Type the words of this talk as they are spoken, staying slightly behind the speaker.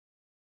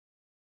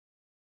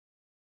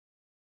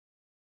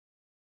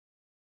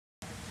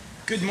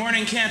Good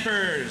morning,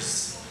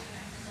 campers.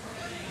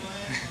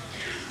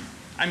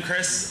 I'm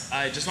Chris.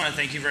 I just want to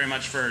thank you very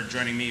much for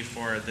joining me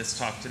for this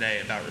talk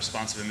today about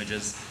responsive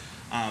images.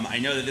 I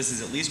know that this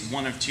is at least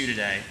one of two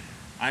today.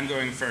 I'm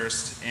going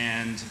first,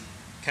 and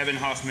Kevin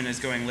Hoffman is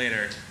going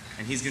later,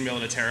 and he's going to be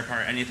able to tear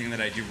apart anything that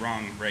I do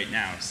wrong right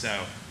now.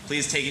 So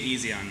please take it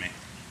easy on me.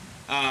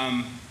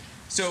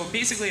 So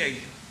basically, I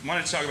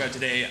wanted to talk about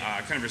today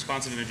kind of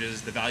responsive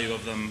images, the value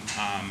of them,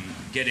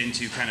 get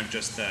into kind of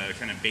just the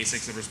kind of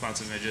basics of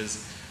responsive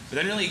images, but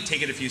then really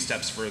take it a few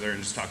steps further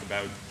and just talk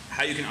about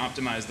how you can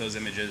optimize those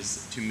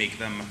images to make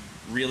them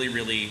really,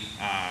 really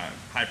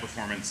high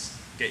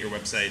performance, get your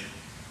website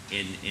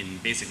in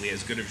basically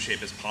as good of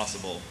shape as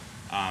possible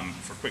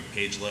for quick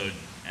page load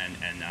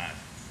and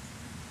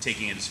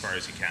taking it as far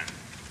as you can.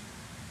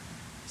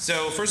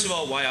 So first of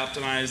all, why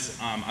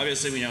optimize?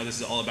 Obviously, we know this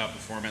is all about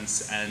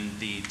performance and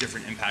the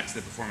different impacts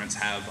that performance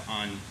have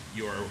on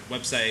your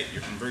website,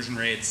 your conversion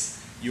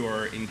rates,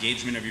 your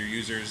engagement of your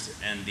users,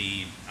 and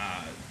the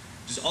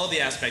just all of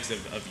the aspects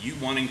of you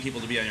wanting people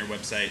to be on your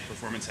website.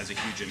 Performance has a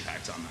huge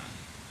impact on that.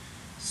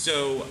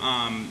 So,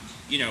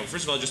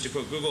 first of all, just to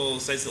quote Google,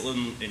 sites that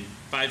load in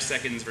 5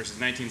 seconds versus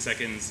 19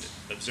 seconds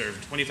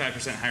observed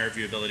 25% higher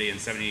viewability and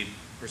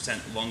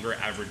 70% longer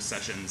average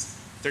sessions,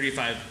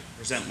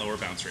 35% lower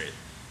bounce rate.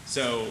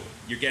 So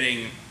you're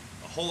getting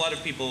a whole lot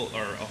of people,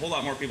 or a whole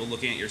lot more people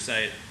looking at your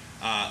site,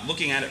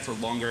 looking at it for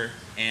longer,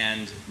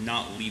 and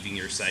not leaving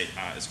your site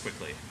as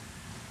quickly.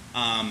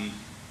 And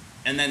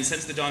then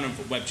since the dawn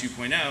of Web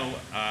 2.0,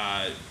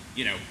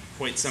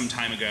 quite some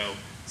time ago,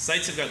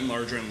 sites have gotten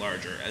larger and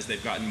larger as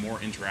they've gotten more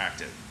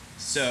interactive.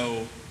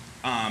 So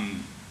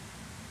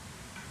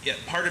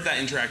part of that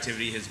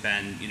interactivity has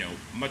been,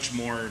 much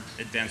more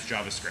advanced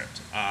JavaScript,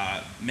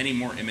 many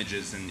more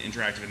images and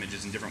interactive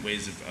images and different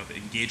ways of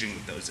engaging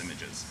with those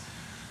images.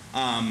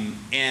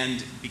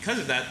 And because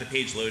of that, the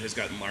page load has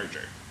gotten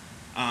larger.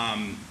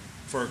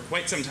 For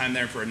quite some time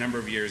there, for a number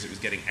of years, it was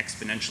getting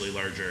exponentially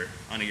larger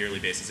on a yearly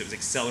basis. It was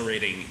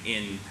accelerating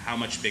in how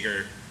much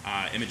bigger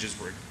images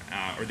were,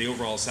 or the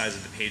overall size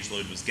of the page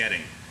load was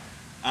getting.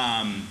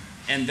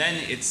 And then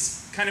it's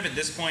kind of at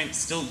this point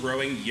still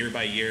growing year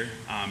by year,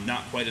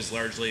 not quite as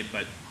largely,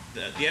 but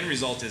the end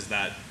result is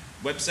that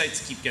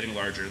websites keep getting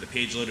larger, the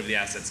page load of the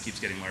assets keeps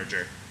getting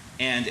larger,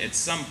 and at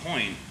some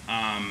point,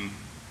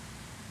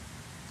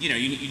 you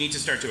need to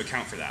start to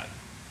account for that.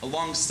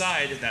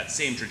 Alongside that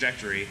same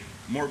trajectory,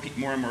 more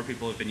and more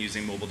people have been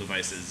using mobile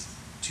devices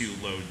to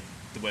load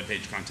the web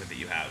page content that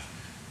you have.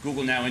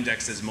 Google now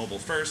indexes mobile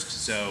first,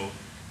 so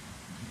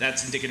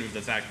that's indicative of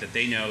the fact that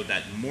they know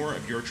that more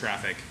of your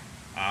traffic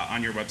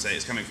on your website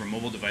is coming from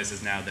mobile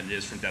devices now than it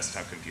is from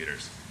desktop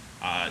computers.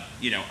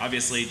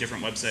 Obviously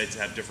different websites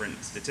have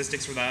different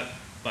statistics for that,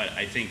 but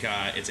I think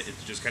it's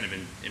just kind of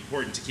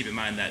important to keep in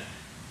mind that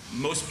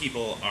most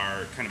people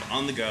are kind of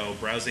on the go,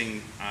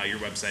 browsing your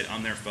website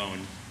on their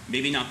phone,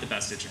 maybe not the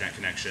best internet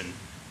connection,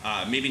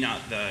 maybe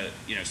not the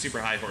super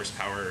high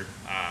horsepower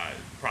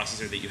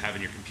processor that you have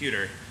in your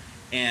computer.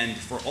 And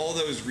for all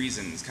those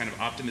reasons, kind of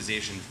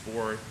optimization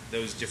for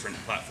those different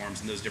platforms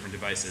and those different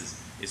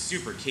devices is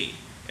super key.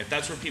 If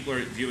that's where people are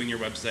viewing your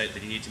website,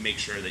 then you need to make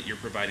sure that you're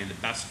providing the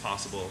best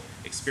possible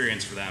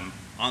experience for them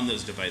on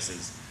those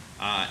devices.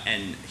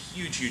 And a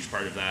huge, huge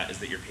part of that is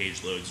that your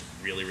page loads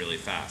really, really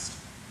fast.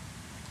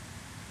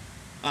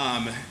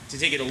 To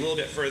take it a little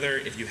bit further,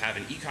 if you have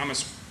an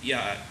e-commerce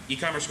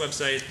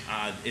website,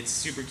 it's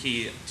super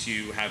key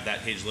to have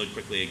that page load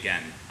quickly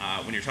again.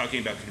 When you're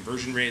talking about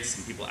conversion rates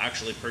and people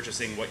actually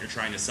purchasing what you're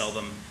trying to sell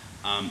them,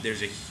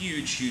 there's a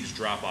huge, huge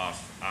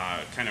drop-off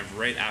kind of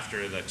right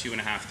after the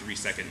 2.5 to 3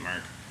 second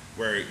mark,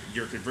 where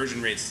your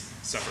conversion rates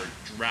suffer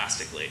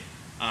drastically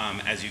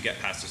as you get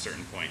past a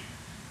certain point.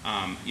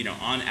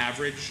 On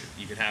average,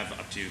 you could have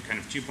up to kind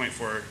of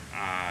 2.4,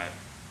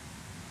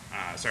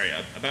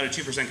 about a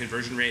 2%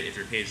 conversion rate if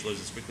your page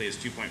loads as quickly as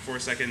 2.4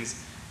 seconds,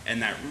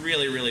 and that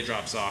really, really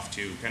drops off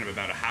to kind of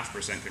about a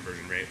 0.5%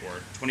 conversion rate,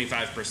 or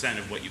 25%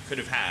 of what you could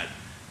have had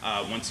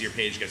once your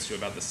page gets to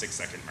about the 6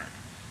 second mark.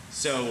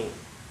 So,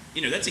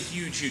 that's a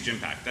huge, huge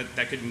impact.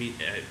 That could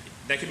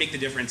make the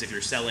difference if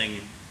you're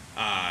selling,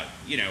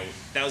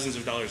 thousands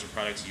of dollars of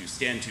products. You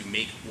stand to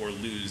make or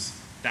lose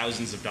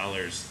thousands of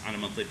dollars on a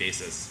monthly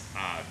basis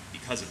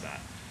because of that.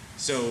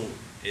 So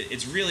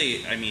it's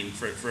really,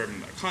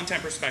 from a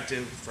content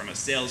perspective, from a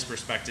sales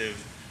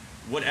perspective,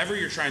 whatever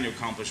you're trying to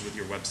accomplish with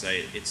your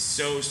website, it's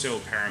so, so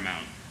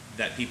paramount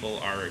that people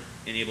are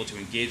able to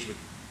engage with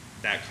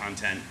that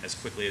content as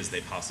quickly as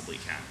they possibly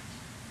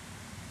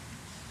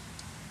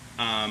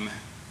can.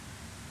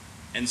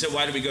 And so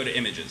why do we go to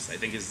images, I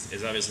think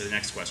is obviously the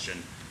next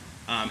question.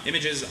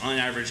 Images, on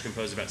average,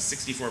 compose about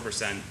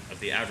 64% of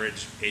the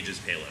average page's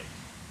payload.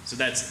 So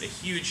that's a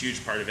huge,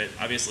 huge part of it.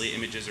 Obviously,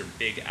 images are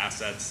big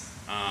assets,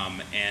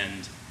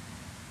 and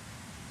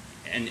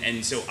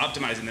so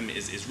optimizing them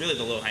is really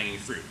the low-hanging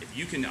fruit. If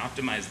you can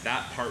optimize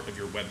that part of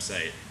your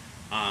website,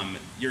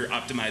 you're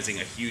optimizing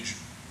a huge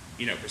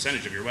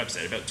percentage of your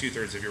website. About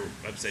 2/3 of your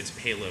website's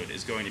payload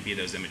is going to be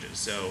those images.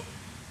 So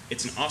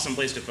it's an awesome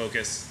place to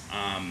focus.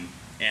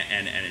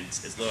 and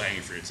it's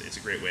low-hanging fruit. It's a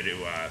great way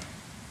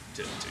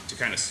to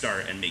kind of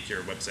start and make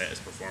your website as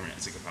performant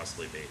as it could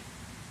possibly be.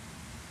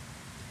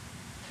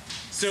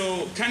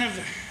 So kind of,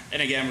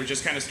 and again, we're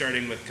just kind of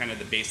starting with kind of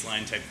the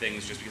baseline type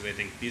things, just because I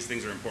think these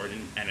things are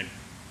important, and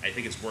I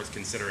think it's worth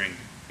considering.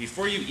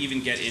 Before you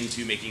even get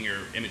into making your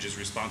images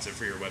responsive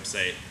for your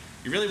website,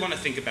 you really want to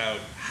think about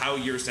how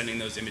you're sending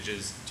those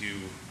images to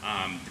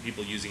the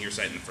people using your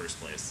site in the first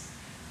place.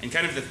 And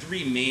kind of the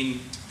three main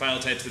file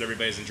types that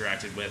everybody's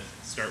interacted with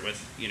start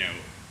with,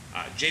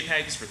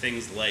 JPEGs for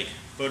things like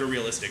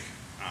photorealistic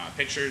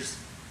pictures,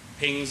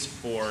 PNGs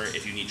for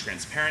if you need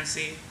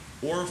transparency,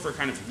 or for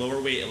kind of lower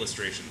weight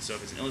illustrations. So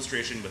if it's an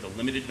illustration with a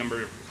limited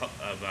number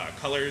of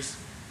colors,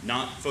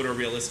 not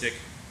photorealistic,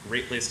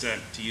 great place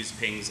to use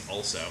PNGs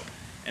also.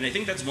 And I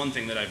think that's one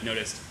thing that I've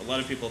noticed. A lot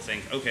of people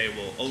think, okay,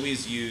 we'll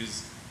always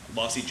use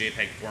lossy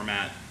JPEG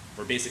format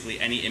for basically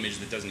any image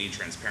that doesn't need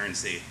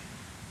transparency.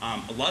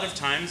 A lot of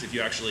times, if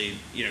you actually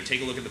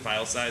take a look at the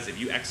file size, if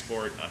you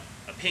export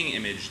a PNG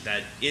image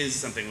that is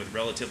something with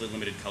relatively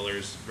limited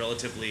colors,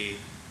 relatively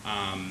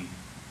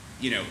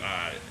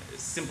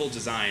simple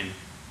design,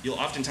 you'll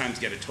oftentimes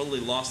get a totally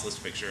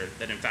lossless picture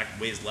that in fact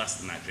weighs less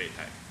than that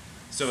JPEG.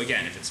 So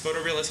again, if it's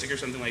photorealistic or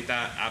something like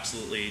that,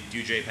 absolutely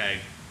do JPEG,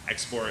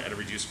 export at a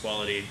reduced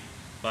quality.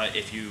 But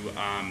if you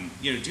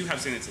do have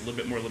something that's a little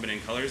bit more limited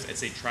in colors, I'd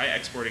say try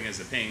exporting as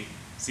a PNG,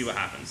 see what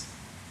happens.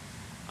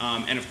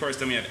 And of course,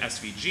 then we have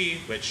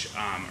SVG, which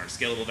are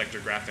scalable vector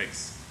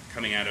graphics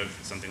coming out of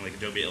something like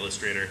Adobe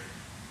Illustrator.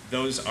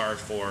 Those are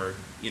for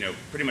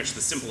pretty much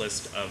the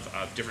simplest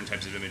of different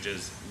types of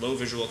images, low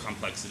visual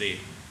complexity.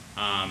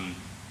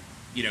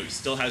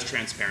 Still has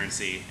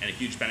transparency, and a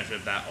huge benefit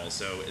of that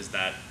also is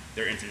that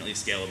they're infinitely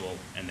scalable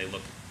and they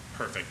look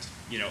perfect,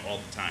 all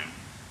the time,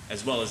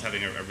 as well as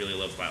having a really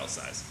low file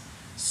size.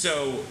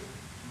 So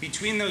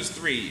between those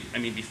three,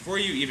 before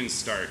you even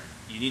start,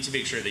 you need to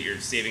make sure that you're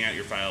saving out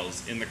your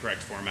files in the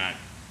correct format,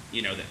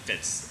 that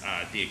fits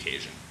the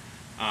occasion.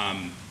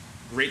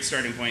 Great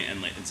starting point,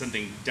 and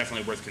something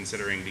definitely worth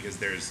considering, because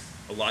there's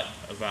a lot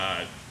of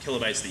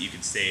kilobytes that you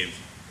could save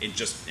in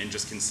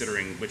just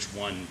considering which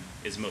one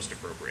is most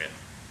appropriate.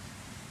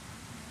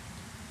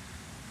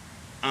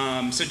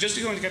 So just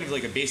to go into kind of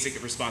like a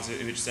basic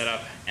responsive image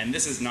setup, and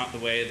this is not the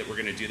way that we're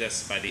going to do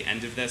this by the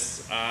end of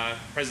this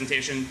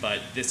presentation, but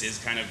this is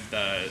kind of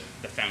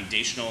the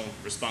foundational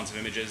responsive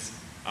images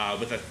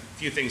with a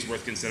few things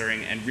worth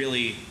considering, and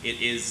really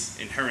it is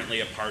inherently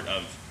a part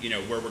of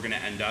where we're going to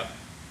end up,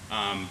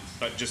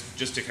 but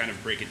just to kind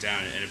of break it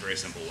down in a very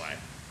simple way.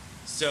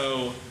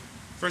 So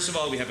first of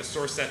all, we have a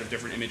source set of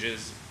different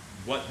images.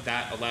 What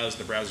that allows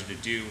the browser to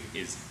do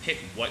is pick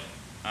what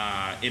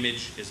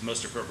image is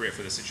most appropriate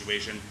for the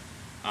situation,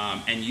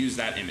 and use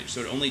that image.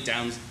 So it only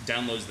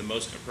downloads the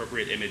most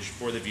appropriate image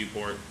for the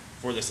viewport,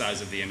 for the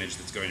size of the image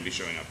that's going to be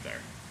showing up there.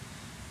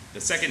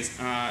 The second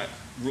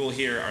rule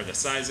here are the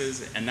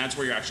sizes, and that's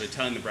where you're actually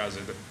telling the browser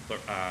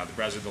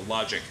the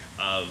logic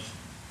of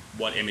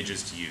what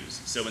images to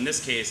use. So in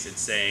this case,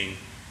 it's saying,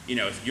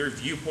 if your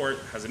viewport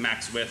has a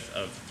max width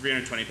of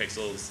 320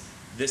 pixels,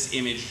 this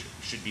image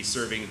should be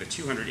serving the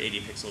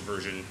 280 pixel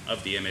version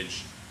of the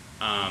image,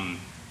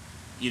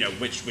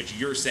 which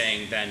you're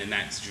saying then in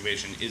that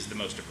situation is the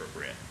most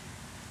appropriate.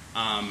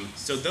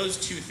 So those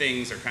two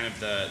things are kind of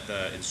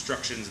the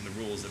instructions and the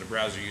rules that a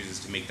browser uses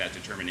to make that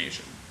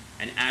determination.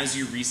 And as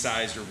you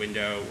resize your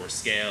window or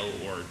scale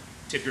or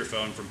tip your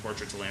phone from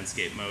portrait to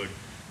landscape mode,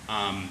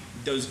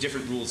 those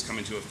different rules come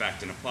into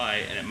effect and apply,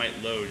 and it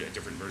might load a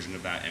different version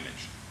of that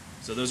image.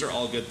 So those are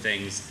all good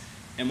things.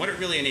 And what it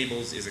really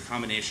enables is a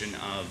combination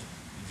of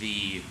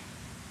the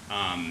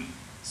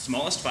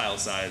smallest file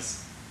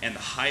size and the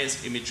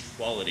highest image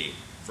quality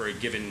for a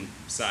given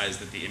size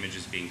that the image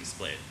is being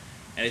displayed.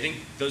 And I think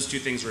those two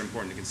things are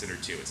important to consider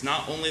too. It's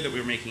not only that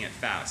we're making it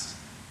fast,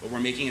 but we're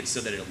making it so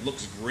that it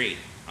looks great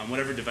on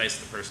whatever device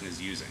the person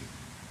is using.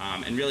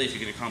 And really, if you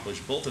can accomplish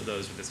both of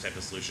those with this type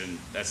of solution,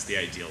 that's the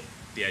ideal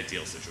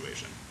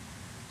situation.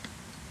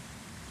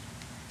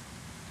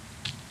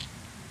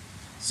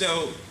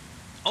 So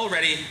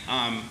already,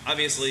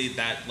 obviously,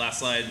 that last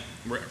slide,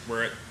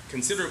 we're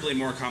considerably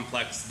more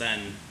complex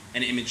than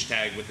an image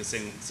tag with a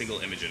single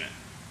image in it.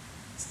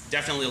 It's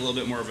definitely a little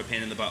bit more of a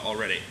pain in the butt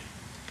already.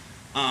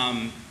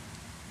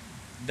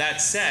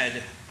 That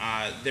said,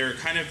 there are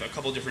kind of a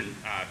couple different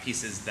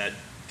pieces that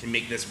can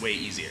make this way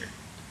easier.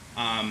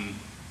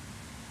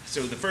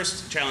 So the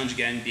first challenge,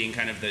 again, being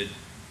kind of the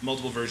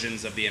multiple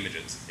versions of the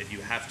images. If you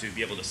have to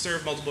be able to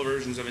serve multiple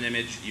versions of an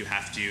image, you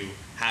have to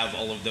have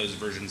all of those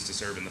versions to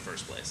serve in the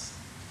first place.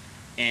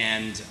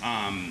 And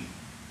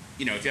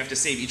if you have to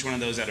save each one of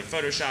those out of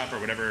Photoshop or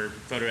whatever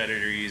photo editor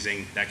you're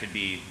using, that could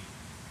be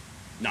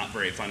not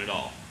very fun at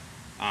all.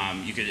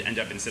 You could end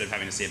up, instead of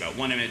having to save out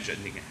one image,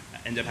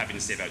 end up having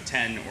to save out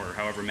 10 or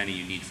however many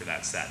you need for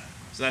that set.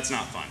 So that's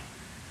not fun.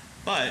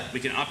 But we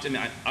can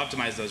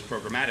optimize those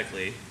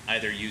programmatically,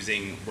 either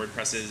using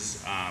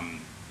WordPress's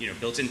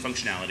built-in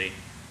functionality,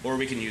 or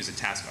we can use a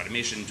task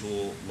automation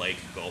tool like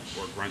Gulp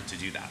or Grunt to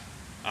do that.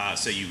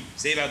 So you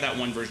save out that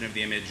one version of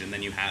the image, and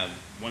then you have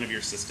one of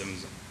your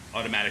systems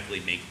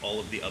automatically make all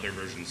of the other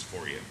versions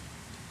for you.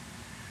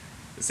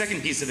 The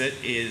second piece of it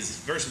is,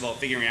 first of all,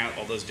 figuring out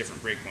all those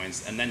different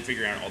breakpoints, and then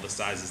figuring out all the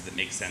sizes that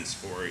make sense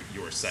for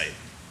your site.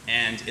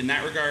 And in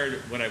that regard,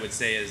 what I would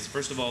say is,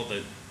 first of all,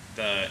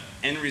 the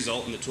end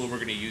result and the tool we're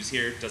going to use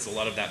here does a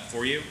lot of that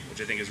for you,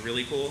 which I think is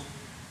really cool.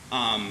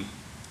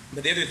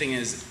 But the other thing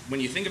is,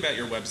 when you think about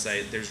your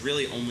website, there's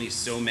really only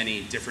so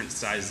many different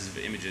sizes of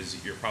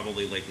images you're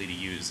probably likely to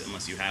use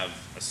unless you have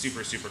a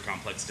super, super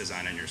complex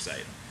design on your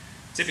site.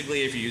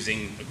 Typically, if you're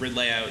using a grid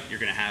layout, you're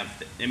going to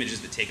have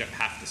images that take up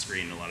half the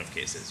screen in a lot of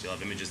cases. You'll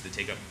have images that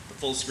take up the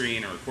full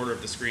screen or a quarter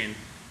of the screen.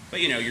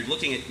 But you're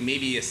looking at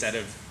maybe a set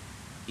of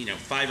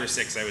 5 or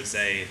 6, I would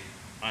say,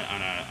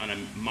 on a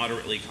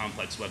moderately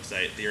complex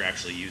website that you're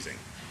actually using.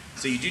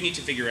 So you do need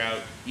to figure out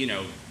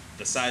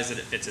the size that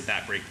it fits at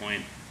that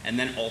breakpoint, and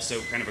then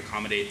also kind of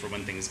accommodate for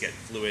when things get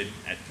fluid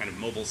at kind of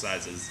mobile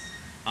sizes.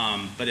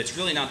 But it's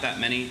really not that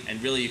many,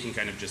 and really you can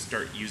kind of just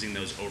start using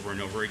those over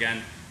and over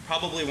again.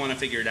 Probably want to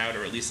figure it out,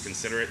 or at least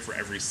consider it for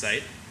every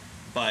site.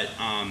 But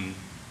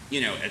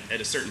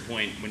at a certain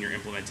point, when you're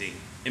implementing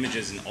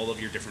images in all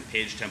of your different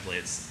page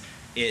templates,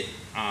 it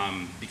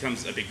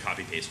becomes a big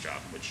copy-paste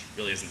job, which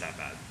really isn't that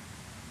bad.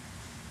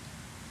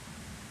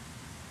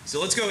 So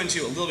let's go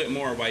into a little bit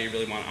more why you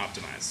really want to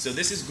optimize. So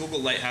this is Google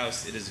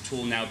Lighthouse. It is a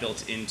tool now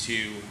built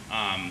into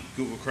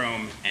Google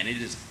Chrome, and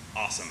it is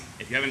awesome.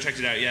 If you haven't checked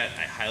it out yet,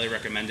 I highly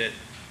recommend it.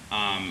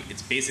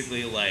 It's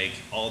basically like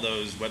all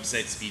those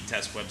website speed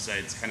test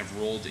websites kind of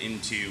rolled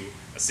into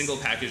a single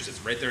package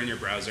that's right there in your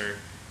browser,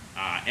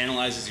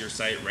 analyzes your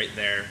site right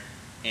there,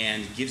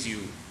 and gives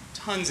you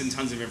tons and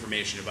tons of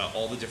information about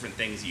all the different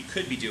things you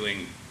could be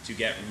doing to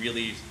get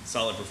really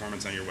solid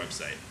performance on your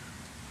website.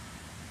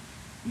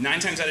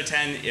 9 times out of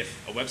 10,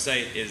 if a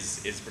website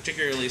is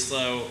particularly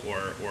slow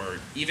or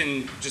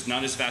even just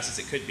not as fast as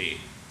it could be,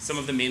 some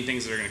of the main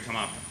things that are going to come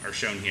up are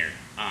shown here.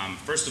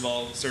 First of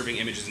all, serving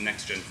images in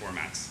next-gen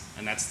formats.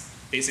 And that's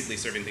basically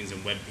serving things in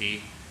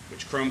WebP,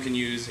 which Chrome can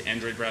use,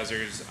 Android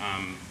browsers,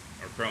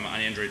 or Chrome on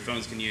Android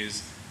phones can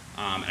use.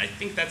 And I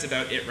think that's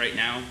about it right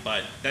now,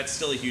 but that's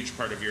still a huge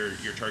part of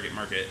your target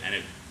market, and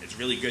it's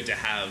really good to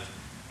have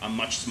a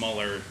much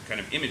smaller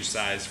kind of image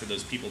size for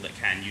those people that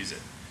can use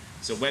it.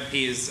 So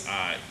WebP is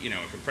a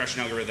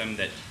compression algorithm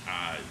that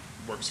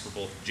works for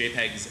both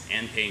JPEGs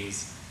and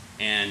PNGs,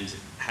 and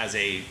has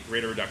a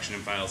greater reduction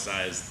in file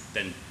size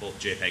than both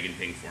JPEG and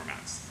PNG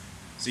formats.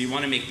 So you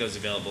want to make those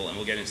available, and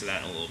we'll get into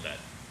that in a little bit.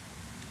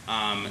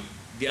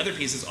 The other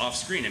piece is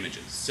off-screen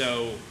images.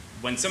 So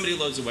when somebody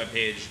loads a web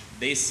page,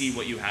 they see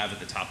what you have at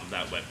the top of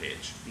that web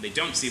page. And they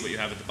don't see what you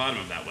have at the bottom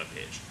of that web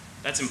page.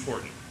 That's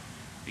important,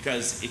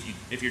 because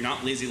if you're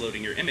not lazy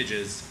loading your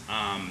images,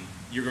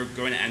 you're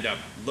going to end up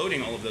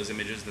loading all of those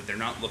images that they're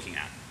not looking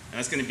at. And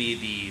that's going to be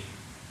the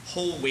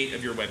whole weight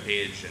of your web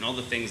page and all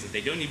the things that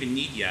they don't even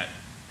need yet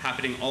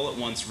happening all at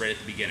once right at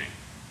the beginning.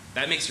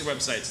 That makes your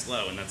website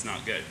slow, and that's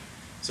not good.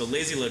 So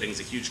lazy loading is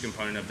a huge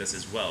component of this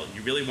as well.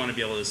 You really want to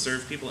be able to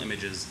serve people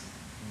images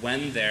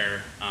when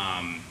they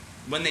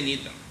need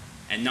them,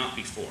 and not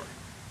before.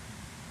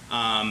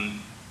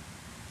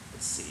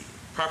 Let's see.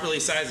 Properly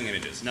sizing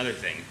images, another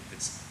thing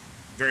that's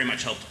very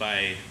much helped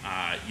by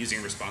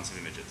using responsive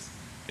images.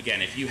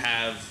 Again, if you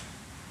have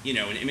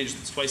an image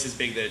that's twice as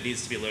big that it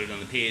needs to be loaded on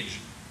the page,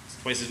 it's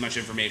twice as much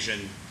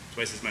information,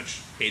 twice as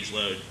much page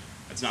load,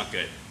 that's not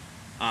good.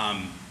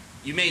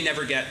 You may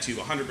never get to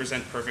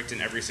 100% perfect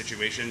in every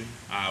situation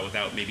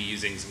without maybe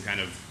using some kind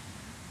of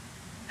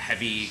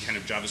heavy kind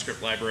of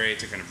JavaScript library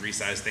to kind of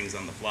resize things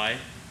on the fly.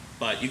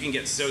 But you can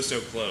get so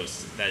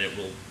close that it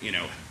will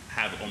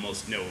have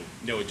almost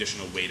no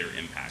additional weight or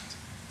impact.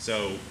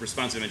 So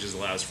responsive images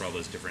allows for all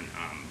those different,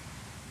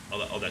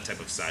 all that type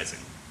of sizing.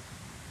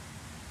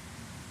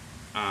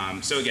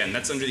 So again,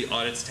 that's under the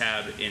Audits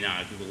tab in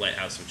Google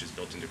Lighthouse, which is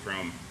built into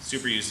Chrome.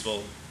 Super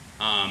useful.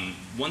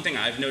 One thing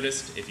I've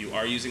noticed, if you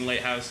are using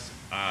Lighthouse,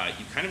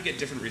 you kind of get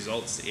different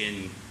results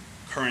in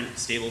current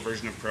stable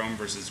version of Chrome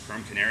versus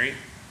Chrome Canary.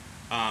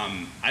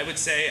 I would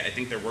say, I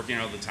think they're working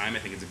on it all the time. I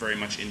think it's very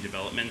much in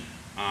development.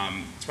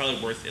 It's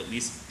probably worth at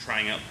least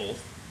trying out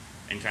both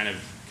and kind of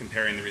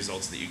comparing the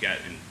results that you get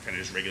in kind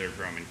of just regular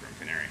Chrome and Chrome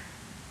Canary.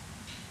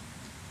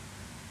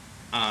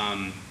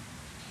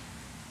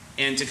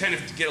 And to kind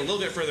of get a little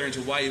bit further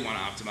into why you want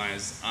to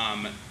optimize,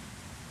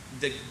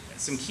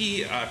 some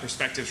key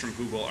perspectives from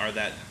Google are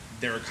that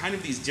there are kind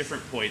of these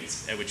different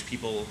points at which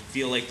people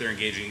feel like they're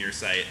engaging in your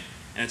site,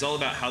 and it's all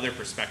about how their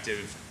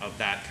perspective of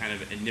that kind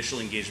of initial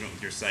engagement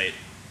with your site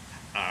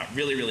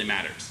really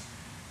matters.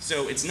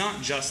 So it's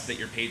not just that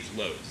your page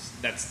loads.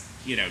 That's,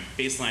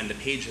 baseline, the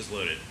page has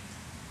loaded.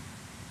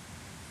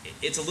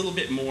 It's a little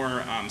bit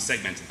more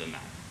segmented than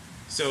that.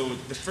 So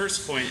the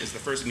first point is the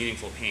first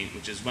meaningful paint,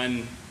 which is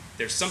when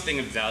there's something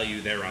of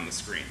value there on the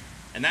screen.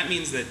 And that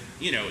means that,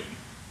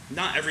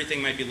 not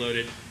everything might be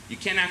loaded. You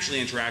can't actually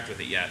interact with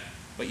it yet,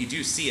 but you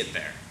do see it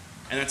there.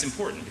 And that's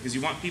important because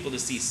you want people to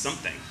see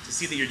something, to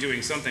see that you're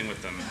doing something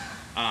with them,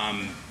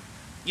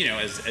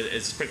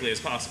 as quickly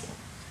as possible.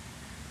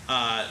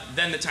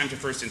 Then the time to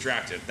first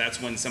interactive.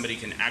 That's when somebody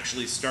can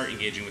actually start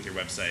engaging with your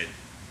website.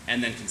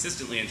 And then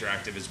consistently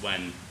interactive is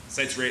when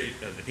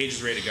the page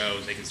is ready to go,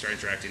 they can start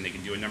interacting, they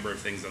can do a number of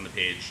things on the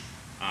page,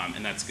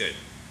 and that's good.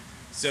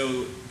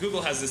 So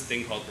Google has this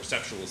thing called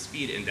perceptual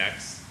speed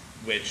index,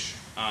 which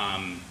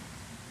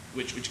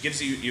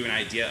gives you an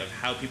idea of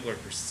how people are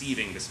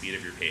perceiving the speed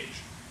of your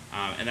page.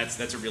 And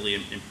that's a really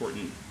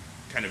important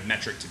kind of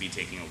metric to be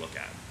taking a look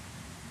at.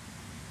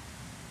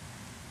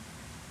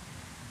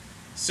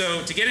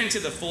 So to get into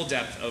the full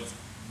depth of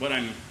what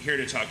I'm here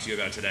to talk to you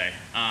about today,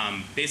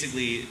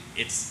 basically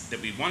it's that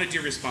we want to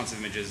do responsive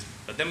images,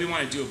 but then we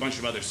want to do a bunch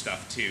of other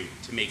stuff too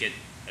to make it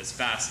as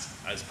fast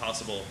as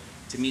possible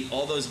to meet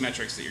all those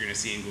metrics that you're going to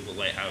see in Google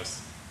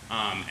Lighthouse,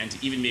 and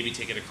to even maybe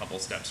take it a couple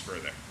steps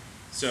further.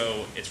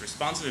 So it's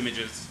responsive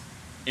images,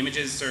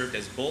 images served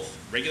as both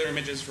regular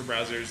images for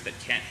browsers that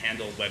can't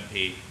handle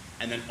WebP,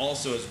 and then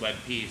also as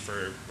WebP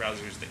for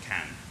browsers that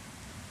can.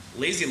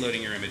 Lazy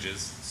loading your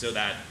images so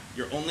that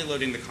you're only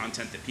loading the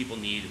content that people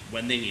need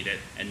when they need it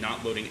and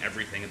not loading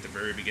everything at the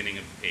very beginning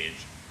of the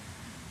page.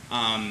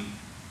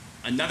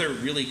 Another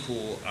really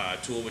cool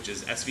tool, which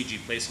is SVG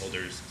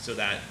placeholders, so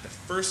that the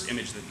first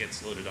image that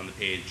gets loaded on the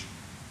page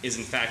is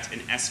in fact an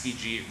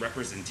SVG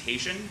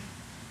representation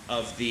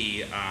of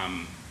the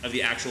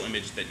actual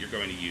image that you're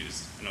going to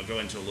use. And I'll go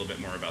into a little bit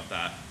more about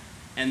that.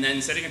 And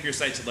then setting up your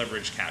site to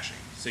leverage caching.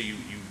 So you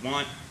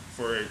want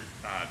for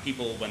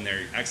people, when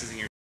they're accessing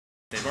your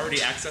they've already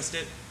accessed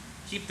it,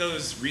 keep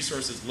those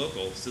resources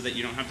local so that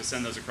you don't have to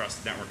send those across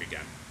the network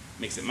again.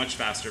 Makes it much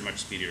faster, much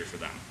speedier for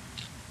them.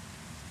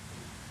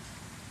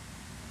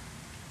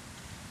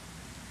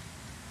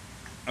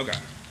 Okay.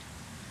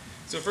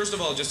 So first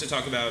of all, just to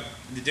talk about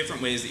the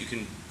different ways that you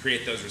can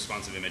create those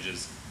responsive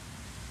images.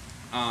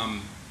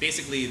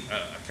 Basically,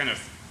 a kind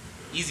of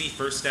easy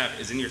first step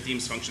is in your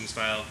themes functions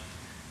file.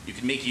 You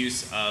can make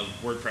use of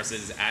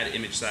WordPress's add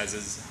image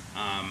sizes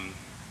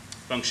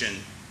function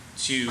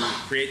to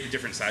create the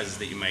different sizes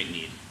that you might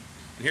need.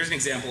 And here's an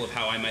example of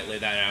how I might lay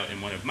that out in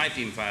one of my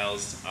theme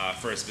files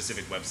for a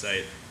specific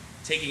website,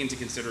 taking into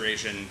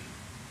consideration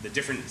the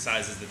different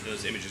sizes that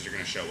those images are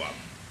going to show up.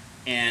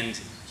 And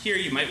here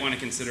you might want to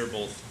consider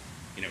both,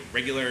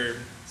 regular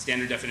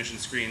standard definition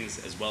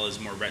screens as well as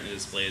more retina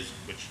displays,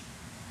 which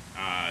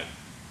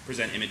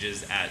present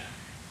images at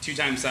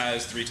 2x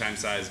size, 3x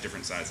size,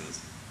 different sizes.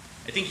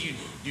 I think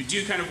you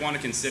do kind of want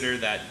to consider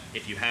that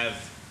if you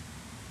have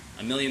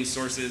a million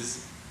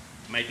sources,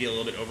 it might be a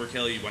little bit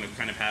overkill. You want to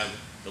kind of have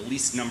the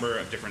least number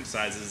of different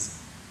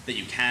sizes that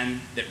you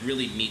can that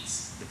really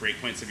meets the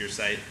breakpoints of your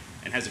site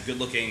and has a good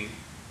looking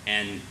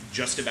and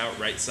just about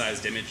right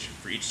sized image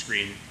for each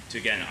screen to,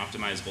 again,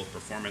 optimize both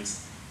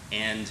performance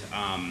and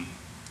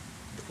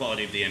the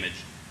quality of the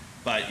image.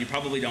 But you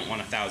probably don't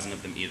want 1,000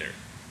 of them either.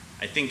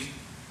 I think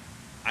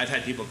I've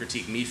had people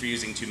critique me for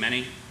using too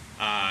many.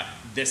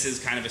 This is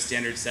kind of a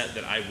standard set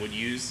that I would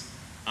use.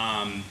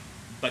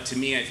 But to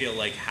me, I feel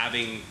like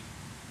having,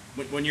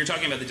 when you're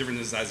talking about the difference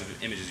in size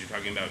of images, you're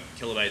talking about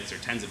kilobytes or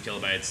tens of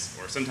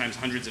kilobytes or sometimes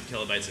hundreds of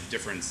kilobytes of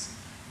difference.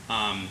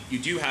 You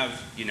do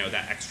have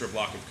that extra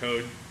block of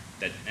code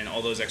and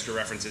all those extra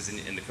references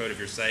in the code of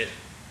your site.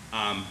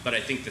 But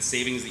I think the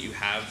savings that you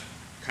have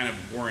kind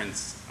of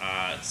warrants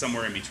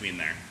somewhere in between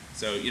there.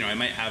 So I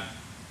might have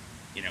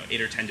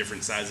 8 or 10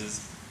 different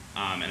sizes,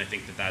 and I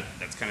think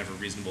that's kind of a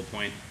reasonable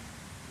point,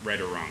 right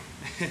or wrong.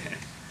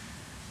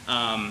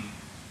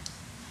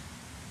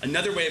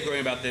 Another way of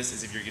going about this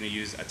is if you're going to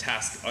use a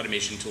task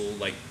automation tool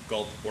like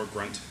Gulp or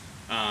Grunt.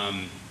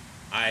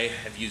 I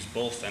have used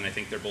both, and I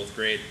think they're both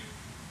great.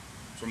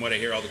 From what I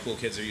hear, all the cool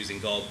kids are using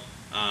Gulp,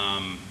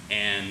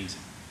 and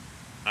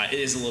it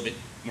is a little bit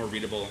more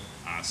readable,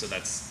 so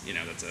that's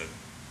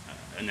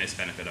a nice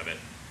benefit of it.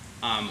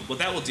 What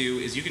that will do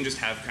is you can just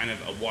have kind of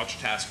a watch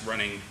task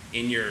running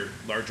in your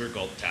larger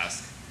Gulp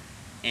task,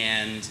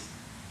 and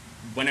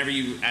whenever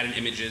you add an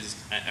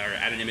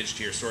image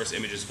to your source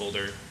images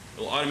folder, it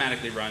will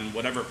automatically run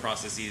whatever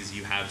processes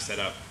you have set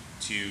up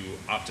to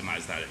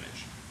optimize that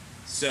image.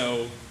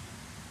 So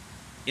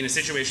in a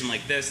situation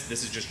like this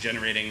is just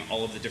generating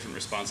all of the different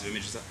responsive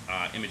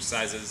image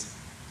sizes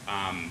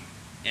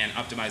and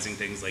optimizing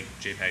things like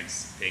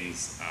JPEGs,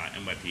 PNGs,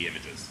 and WebP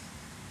images.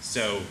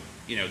 So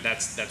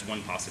that's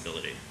one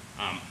possibility.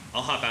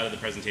 I'll hop out of the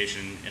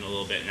presentation in a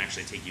little bit and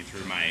actually take you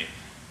through my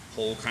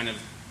whole kind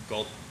of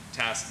Gulp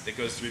task that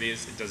goes through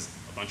these. It does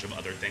a bunch of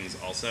other things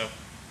also.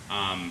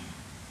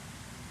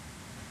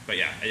 But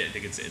yeah, I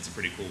think it's a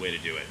pretty cool way to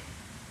do it.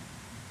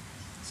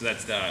 So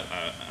that's the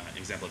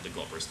example of the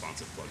Gulp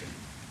responsive plugin.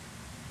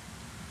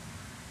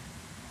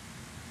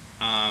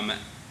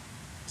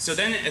 So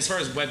then, as far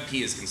as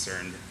WebP is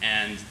concerned,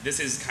 and this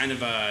is kind of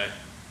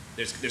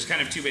there's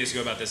kind of two ways to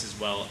go about this as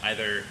well.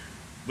 Either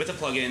with a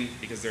plugin,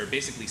 because there are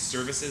basically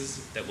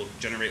services that will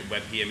generate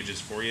WebP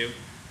images for you,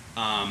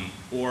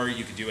 or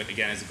you could do it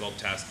again as a Gulp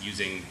task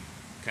using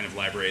kind of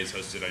libraries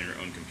hosted on your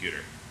own computer.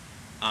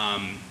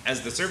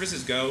 As the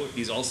services go,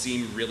 these all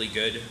seem really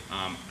good.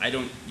 I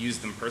don't use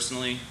them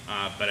personally,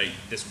 but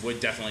this would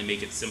definitely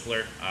make it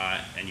simpler,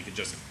 and you could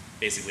just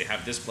basically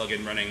have this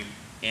plugin running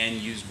and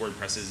use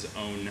WordPress's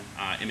own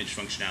image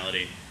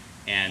functionality,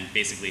 and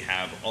basically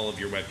have all of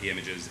your WebP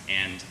images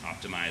and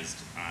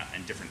optimized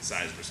and different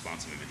sized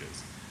responsive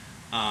images.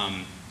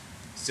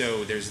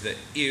 So there's the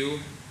EU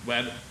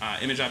Web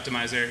Image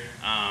Optimizer,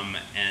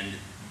 and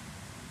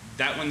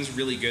that one's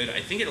really good.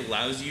 I think it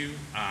allows you,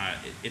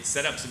 it's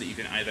set up so that you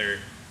can either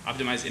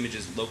optimize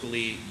images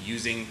locally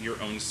using your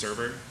own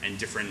server and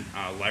different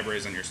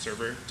libraries on your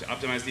server to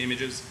optimize the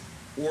images,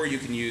 or you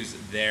can use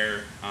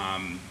their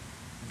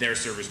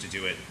servers to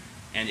do it.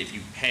 And if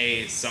you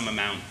pay some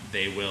amount,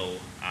 they will,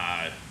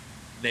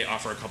 they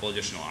offer a couple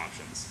additional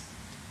options.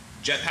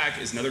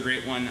 Jetpack is another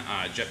great one.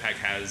 Jetpack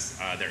has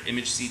their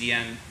image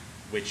CDN,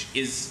 which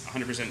is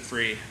 100%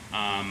 free,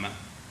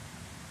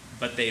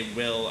 but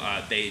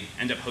they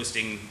end up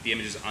hosting the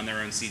images on their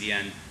own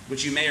CDN,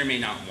 which you may or may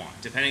not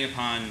want. Depending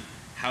upon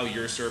how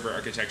your server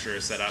architecture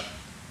is set up,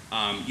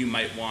 you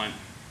might want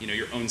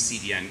your own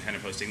CDN kind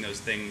of hosting those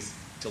things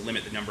to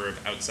limit the number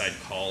of outside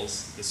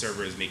calls the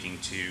server is making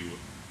to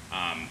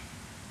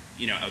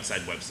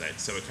outside websites.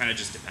 So it kind of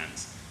just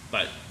depends.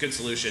 But good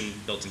solution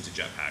built into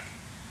Jetpack.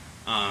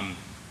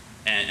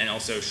 And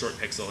also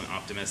ShortPixel and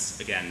Optimus,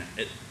 again,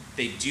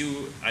 they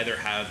do either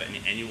have an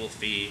annual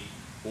fee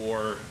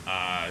or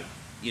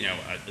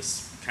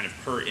this kind of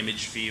per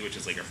image fee, which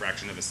is like a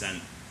fraction of a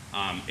cent.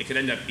 It could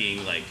end up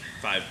being like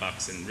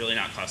 $5 and really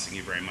not costing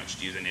you very much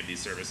to use any of these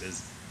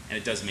services. And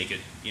it does make it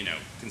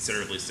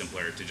considerably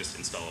simpler to just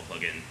install a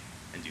plugin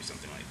and do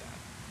something like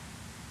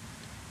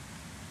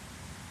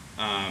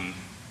that.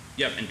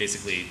 Yep, and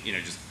basically,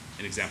 just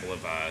an example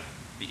of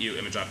the EU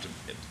image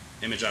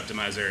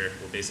optimizer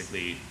will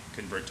basically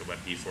convert to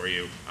WebP for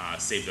you,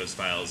 save those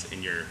files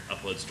in your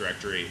uploads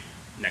directory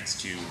next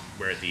to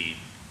where the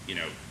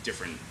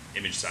different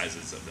image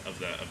sizes of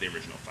the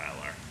original file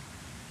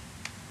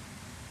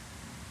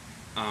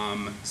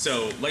are.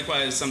 So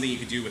likewise, something you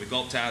could do with a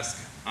gulp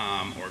task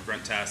or a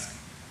grunt task,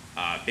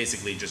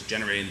 basically just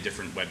generating the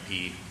different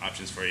WebP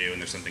options for you,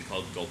 and there's something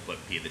called gulp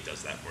WebP that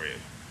does that for you.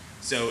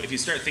 So if you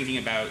start thinking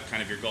about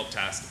kind of your gulp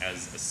task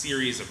as a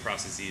series of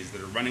processes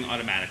that are running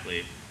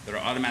automatically, that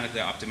are automatically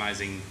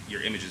optimizing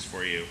your images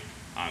for you,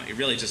 it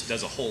really just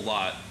does a whole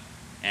lot,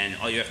 and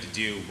all you have to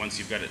do once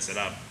you've got it set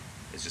up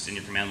is just in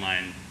your command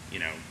line,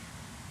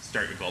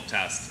 start your gulp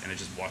task, and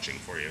it's just watching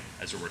for you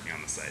as you're working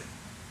on the site.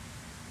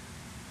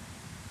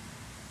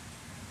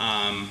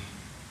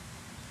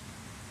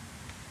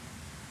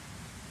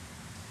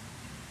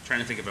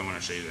 Trying to think if I want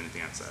to show you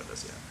anything outside of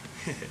this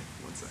yet.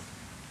 One sec.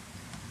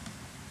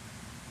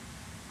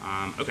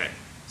 Okay,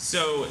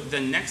 so the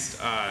next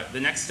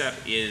step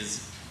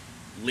is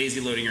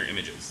lazy loading your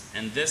images,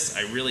 and this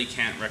I really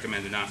can't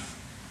recommend enough.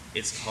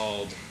 It's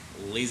called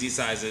Lazy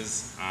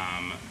Sizes.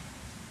 I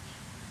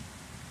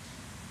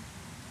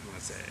want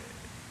to say,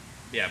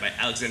 yeah, by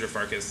Alexander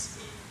Farkas.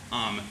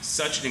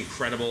 Such an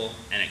incredible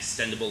and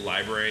extendable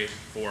library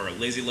for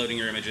lazy loading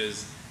your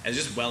images,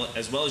 as well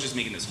as just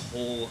making this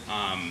whole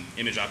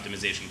image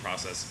optimization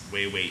process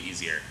way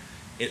easier.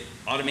 It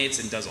automates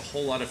and does a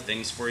whole lot of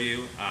things for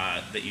you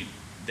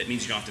that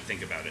means you don't have to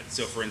think about it.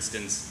 So for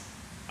instance,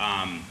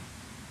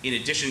 in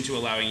addition to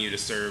allowing you to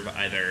serve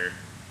either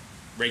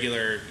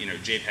regular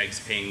JPEGs,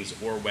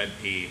 PNGs, or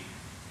WebP,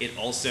 it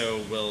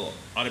also will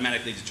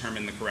automatically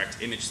determine the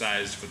correct image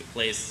size for the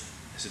place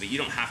so that you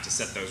don't have to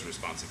set those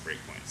responsive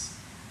breakpoints.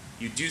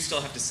 You do still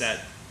have to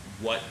set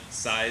what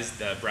size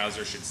the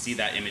browser should see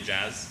that image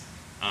as.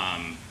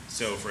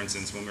 So for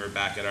instance, when we were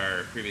back at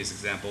our previous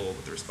example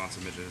with the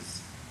responsive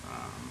images,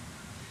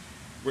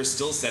 we're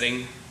still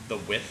setting the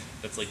width,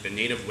 that's like the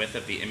native width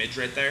of the image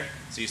right there.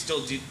 So you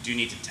still do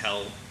need to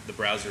tell the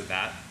browser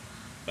that.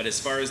 But as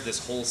far as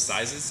this whole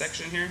sizes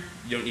section here,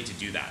 you don't need to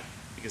do that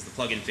because the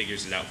plugin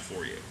figures it out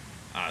for you.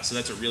 So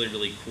that's a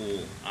really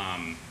cool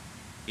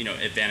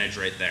advantage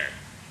right there.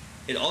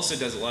 It also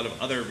does a lot of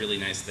other really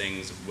nice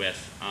things with,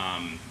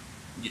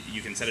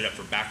 you can set it up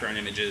for background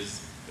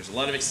images. There's a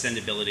lot of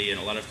extendability and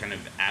a lot of kind of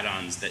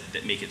add-ons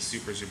that make it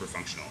super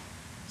functional.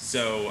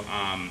 So,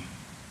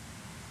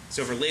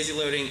 so for lazy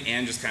loading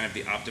and just kind of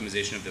the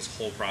optimization of this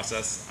whole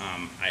process,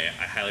 I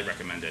highly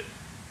recommend it.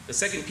 The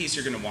second piece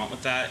you're going to want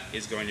with that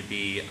is going to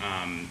be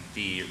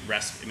the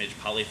RESP image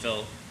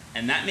polyfill,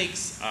 and that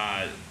makes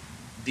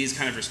these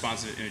kind of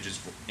responsive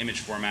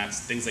image formats,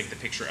 things like the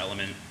picture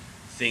element,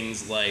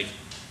 things like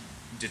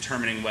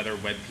determining whether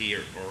WebP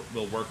or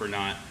will work or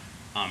not,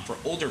 for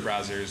older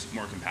browsers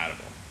more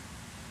compatible.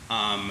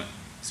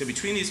 So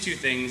between these two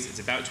things, it's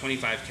about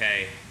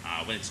 25K.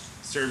 When it's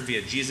served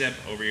via gzip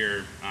over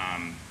your,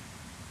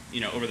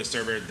 over the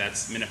server,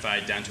 that's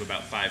minified down to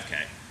about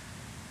 5K.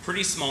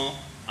 Pretty small,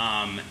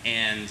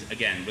 and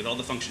again, with all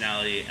the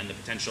functionality and the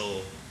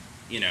potential,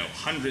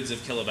 hundreds of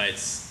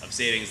kilobytes of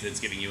savings that it's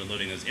giving you in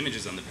loading those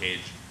images on the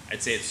page,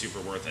 I'd say it's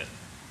super worth it.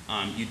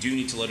 You do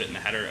need to load it in the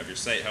header of your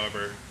site,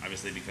 however,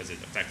 obviously because it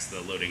affects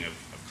the loading of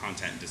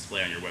content and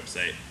display on your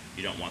website.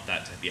 You don't want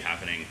that to be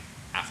happening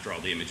after all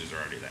the images are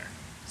already there.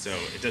 So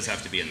it does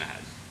have to be in the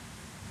head.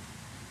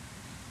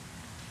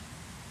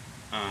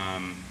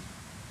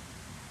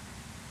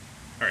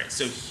 All right,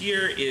 so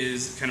here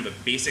is kind of a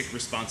basic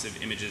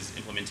responsive images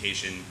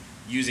implementation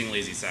using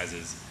lazy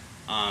sizes.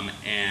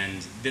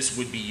 And this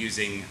would be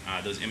using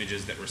those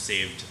images that were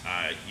saved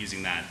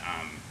using that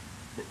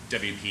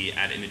WP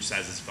add image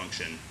sizes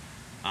function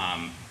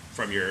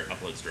from your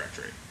uploads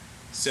directory.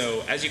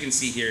 So as you can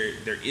see here,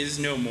 there is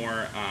no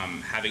more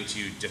having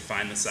to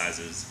define the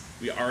sizes.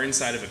 We are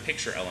inside of a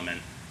picture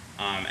element,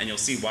 and you'll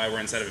see why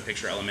we're inside of a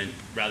picture element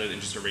rather than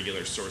just a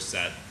regular source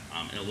set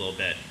in a little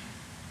bit.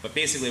 But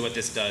basically what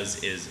this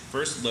does is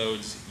first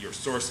loads your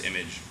source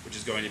image, which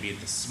is going to be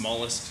the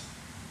smallest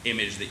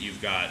image that you've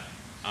got,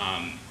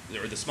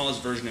 or the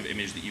smallest version of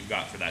image that you've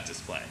got for that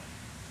display.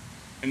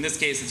 In this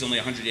case, it's only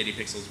 180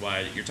 pixels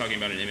wide. You're talking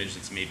about an image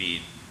that's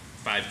maybe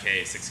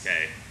 5K,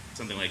 6K,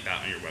 something like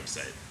that on your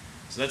website.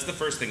 So that's the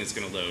first thing it's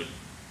going to load,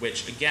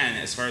 which again,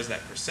 as far as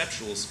that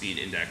perceptual speed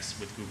index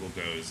with Google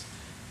goes,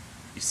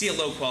 you see a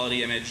low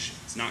quality image,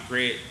 it's not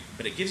great,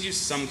 but it gives you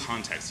some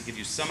context. It gives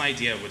you some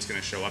idea of what's going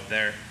to show up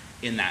there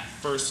in that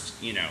first,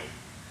 few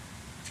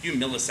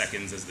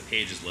milliseconds as the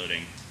page is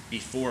loading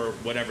before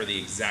whatever the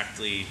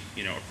exactly,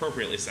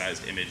 appropriately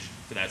sized image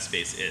for that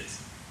space is.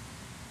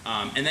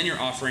 And then you're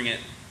offering it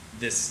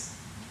this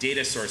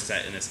data source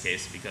set in this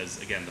case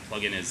because, again, the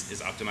plugin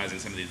is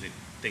optimizing some of these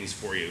things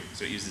for you.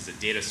 So it uses a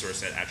data source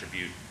set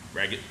attribute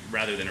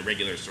rather than a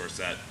regular source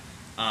set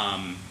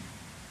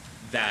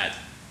that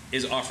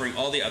is offering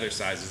all the other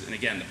sizes. And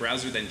again, the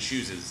browser then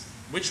chooses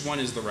which one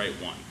is the right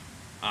one.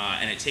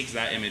 And it takes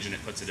that image and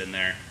it puts it in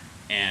there.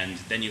 And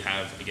then you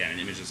have, again, an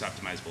image that's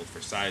optimized both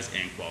for size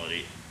and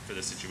quality for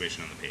the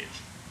situation on the page.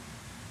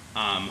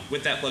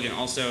 With that plugin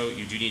also,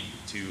 you do need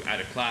to add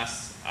a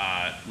class,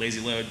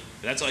 lazy load.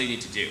 But that's all you need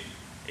to do.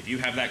 If you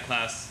have that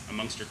class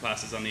amongst your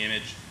classes on the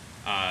image,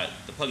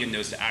 the plugin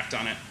knows to act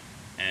on it,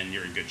 and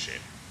you're in good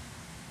shape.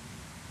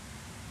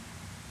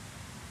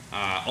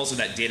 Also,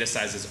 that data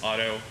sizes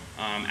auto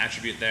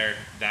attribute there,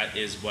 that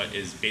is what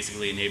is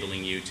basically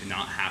enabling you to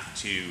not have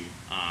to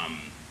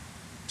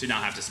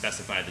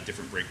specify the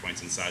different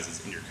breakpoints and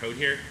sizes in your code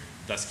here,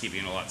 thus keeping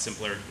it a lot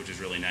simpler, which is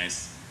really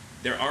nice.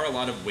 There are a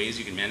lot of ways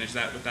you can manage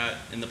that with that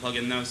in the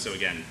plugin though, so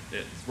again,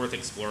 it's worth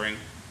exploring.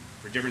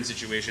 For different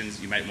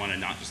situations, you might want to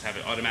not just have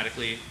it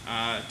automatically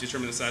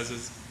determine the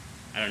sizes.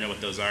 I don't know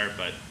what those are,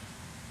 but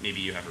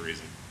maybe you have a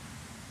reason.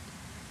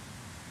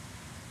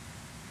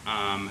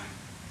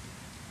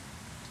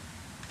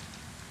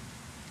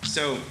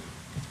 So,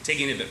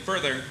 taking it a bit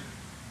further,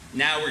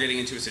 now we're getting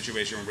into a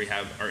situation where we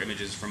have our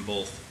images from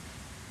both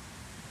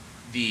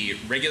the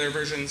regular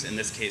versions, in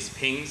this case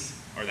pings,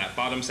 or that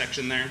bottom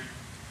section there,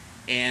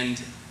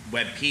 and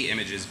WebP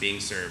images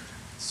being served,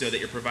 so that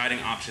you're providing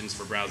options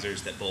for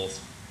browsers that both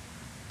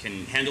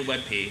can handle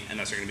WebP, and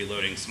thus are going to be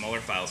loading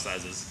smaller file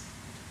sizes,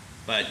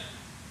 but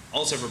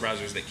also for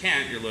browsers that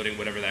can't, you're loading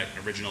whatever that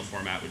original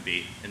format would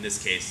be, in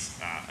this case,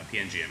 a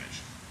PNG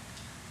image.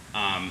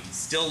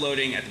 Still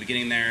loading at the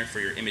beginning there for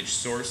your image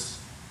source,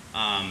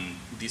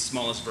 the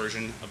smallest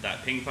version of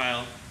that ping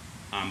file,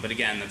 but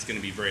again, that's going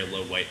to be very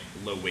low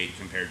weight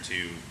compared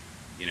to,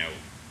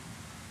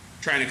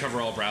 trying to cover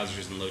all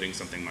browsers and loading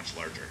something much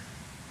larger.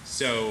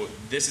 So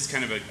this is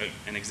kind of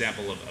an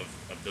example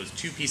of those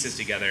two pieces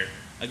together.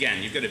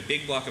 Again, you've got a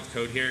big block of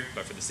code here,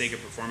 but for the sake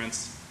of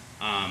performance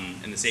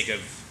and the sake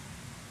of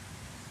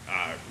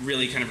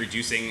really kind of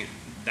reducing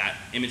that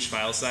image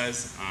file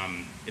size,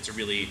 it's a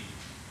really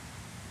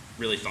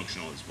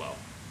functional as well.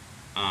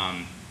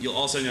 You'll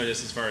also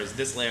notice as far as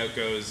this layout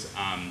goes,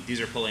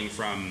 these are pulling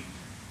from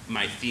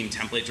my theme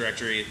template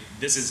directory.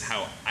 This is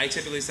how I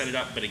typically set it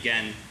up, but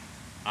again,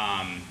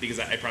 because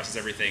I process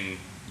everything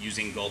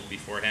using Gulp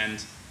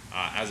beforehand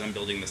as I'm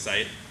building the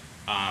site,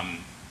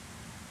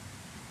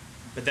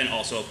 but then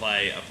also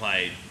apply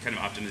kind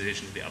of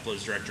optimization to the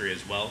uploads directory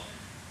as well.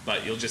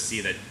 But you'll just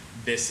see that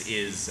this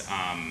is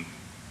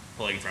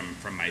pulling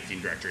from my theme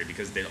directory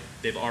because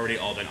they've already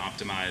all been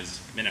optimized,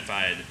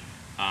 minified,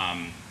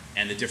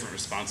 and the different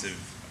responsive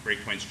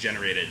breakpoints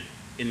generated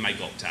in my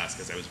Gulp task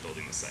as I was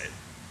building the site.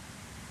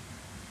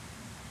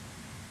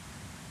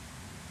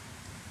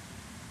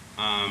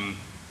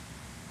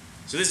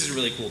 So this is a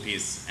really cool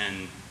piece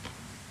and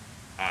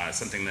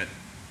something that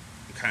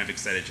I'm kind of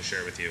excited to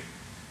share with you.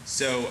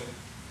 So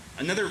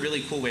another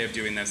really cool way of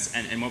doing this,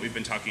 and what we've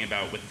been talking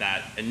about with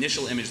that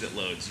initial image that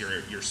loads,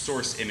 your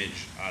source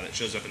image that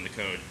shows up in the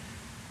code.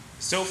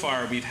 So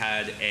far, we've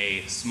had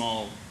a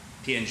small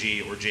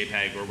PNG or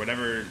JPEG or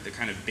whatever the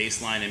kind of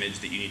baseline image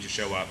that you need to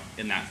show up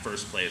in that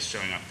first place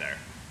showing up there.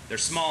 They're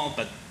small,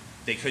 but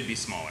they could be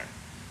smaller.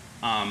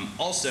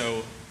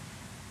 Also,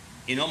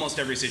 in almost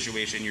every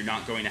situation, you're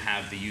not going to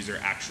have the user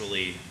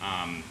actually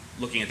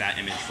looking at that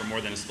image for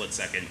more than a split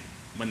second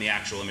when the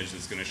actual image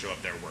that's going to show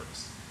up there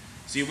works.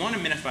 So you want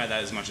to minify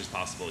that as much as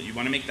possible. You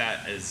want to make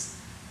that as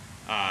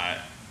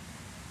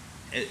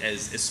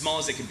small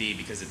as it can be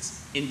because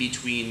it's in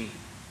between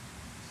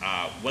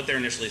what they're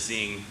initially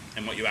seeing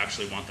and what you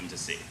actually want them to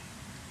see.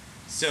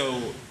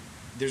 So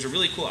there's a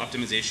really cool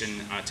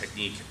optimization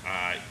technique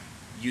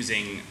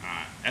using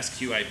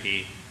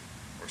SQIP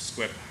or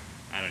SQIP.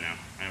 I don't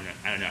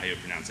know how you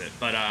pronounce it,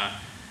 but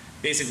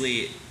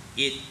basically,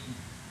 it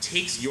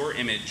takes your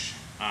image,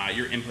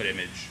 your input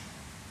image,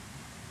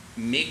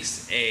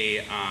 makes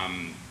a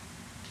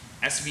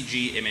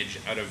SVG image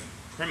out of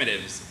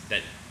primitives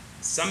that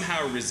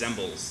somehow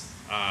resembles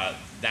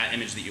that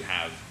image that you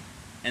have,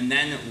 and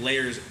then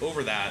layers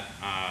over that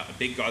a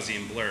big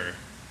Gaussian blur,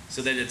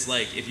 so that it's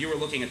like if you were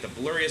looking at the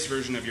blurriest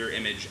version of your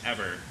image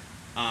ever,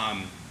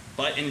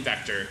 but in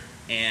vector,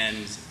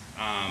 and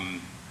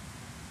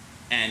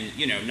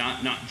you know,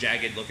 not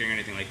jagged looking or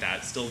anything like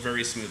that, still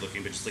very smooth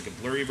looking, but just like a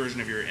blurry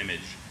version of your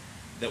image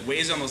that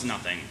weighs almost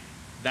nothing.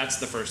 That's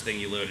the first thing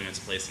you load in its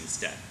place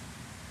instead.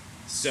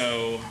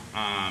 So,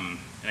 and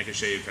I can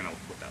show you kind of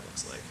what that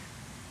looks like.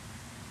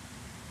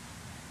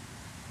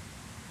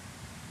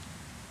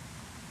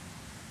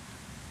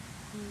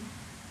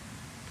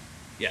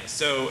 Yeah,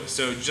 so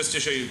just to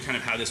show you kind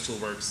of how this tool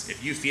works,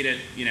 if you feed it,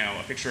 you know,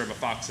 a picture of a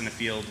fox in a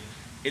field,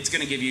 it's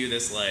going to give you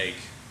this like,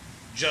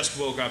 just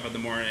woke up in the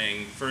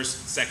morning,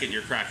 first second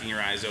you're cracking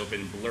your eyes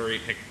open,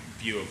 blurry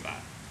view of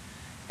that.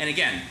 And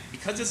again,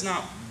 because it's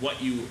not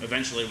what you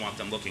eventually want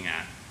them looking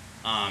at,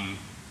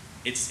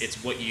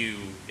 it's what you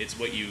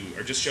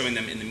are just showing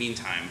them in the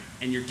meantime,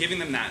 and you're giving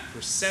them that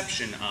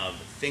perception of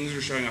things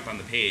are showing up on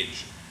the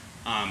page.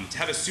 To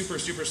have a super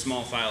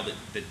small file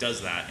that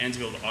does that, and to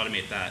be able to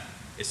automate that,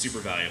 is super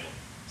valuable.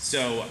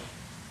 So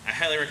I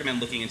highly recommend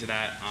looking into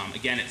that.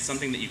 Again, it's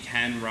something that you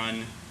can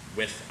run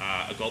with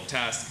a gulp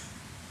task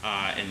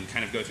and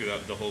kind of go through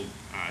the whole,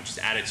 just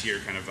add it to your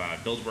kind of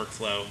build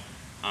workflow,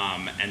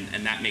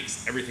 and that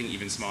makes everything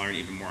even smaller and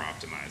even more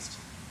optimized.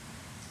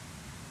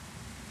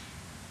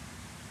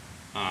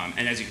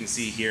 And as you can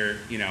see here,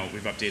 you know,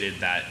 we've updated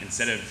that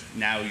instead of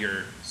now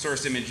your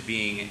source image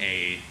being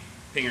a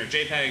PNG or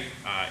JPEG,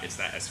 it's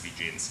that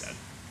SVG instead.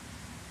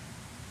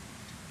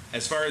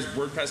 As far as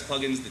WordPress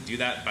plugins that do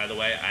that, by the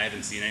way, I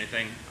haven't seen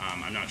anything.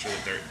 I'm not sure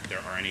that there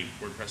are any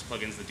WordPress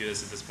plugins that do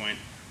this at this point.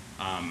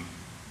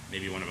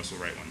 Maybe one of us will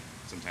write one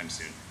sometime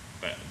soon.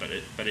 But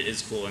it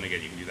is cool, and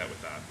again, you can do that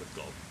with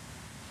Gulp.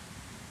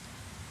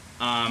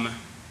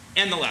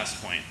 And the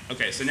last point.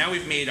 Okay, so now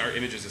we've made our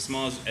images as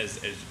small as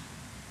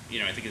you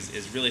know, I think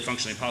is really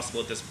functionally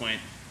possible at this point.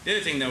 The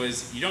other thing, though,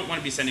 is you don't want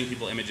to be sending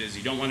people images.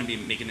 You don't want to be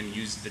making them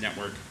use the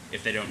network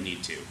if they don't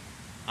need to.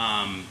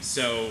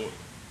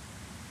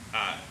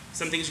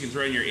 Some things you can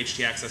throw in your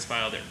htaccess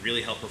file that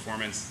really help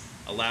performance,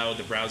 allow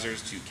the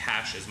browsers to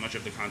cache as much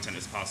of the content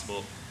as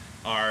possible,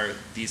 are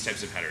these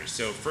types of headers.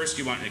 So first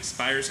you want an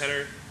expires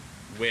header,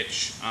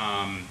 which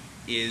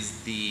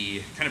is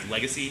the kind of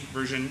legacy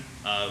version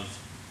of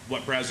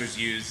what browsers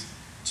use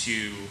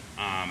to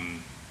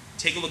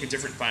take a look at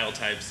different file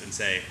types and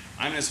say,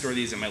 I'm going to store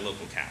these in my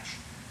local cache.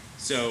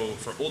 So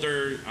for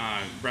older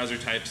browser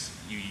types,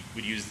 you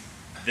would use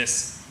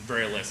this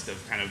very list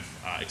of kind of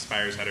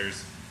expires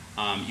headers.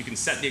 You can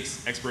set the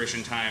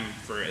expiration time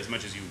for as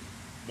much as you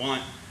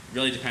want. It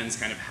really depends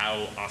kind of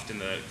how often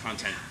the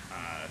content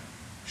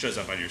shows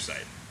up on your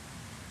site.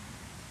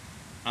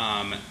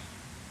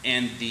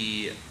 And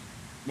the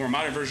more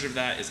modern version of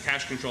that is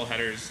cache control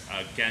headers,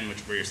 again,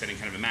 where you're setting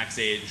kind of a max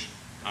age,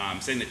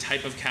 setting the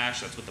type of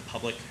cache, that's what the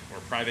public or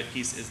private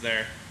piece is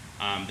there,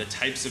 the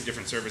types of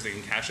different servers that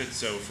can cache it.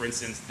 So for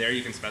instance, there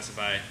you can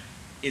specify,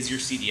 is your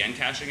CDN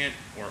caching it,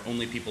 or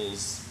only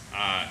people's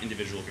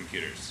individual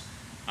computers?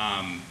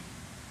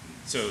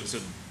 So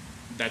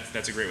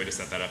that's a great way to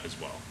set that up as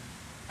well.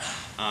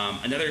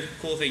 Another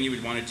cool thing you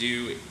would want to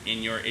do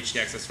in your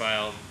htaccess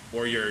file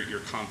or your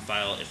conf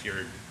file, if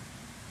you're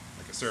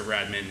like a server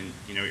admin and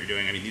you know what you're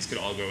doing, I mean, these could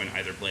all go in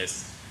either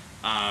place.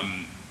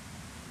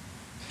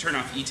 Turn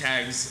off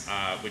e-tags,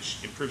 which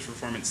improves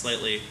performance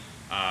slightly.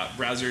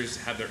 Browsers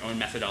have their own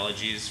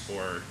methodologies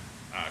for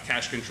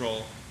cache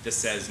control. This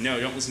says, no,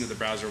 don't listen to the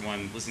browser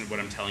one, listen to what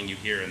I'm telling you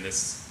here in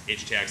this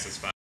htaccess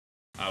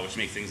file, which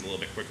makes things a little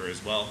bit quicker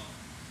as well.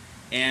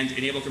 And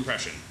enable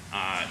compression.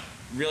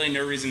 Really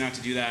no reason not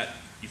to do that.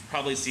 You've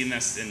probably seen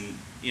this in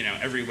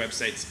every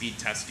website speed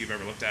test you've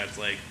ever looked at. It's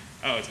like,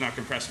 oh, it's not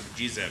compressed with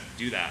gzip,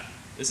 do that.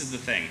 This is the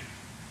thing.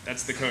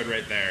 That's the code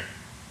right there.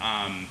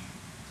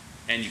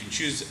 And you can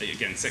choose,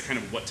 again, set kind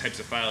of what types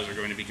of files are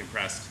going to be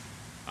compressed.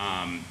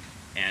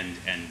 And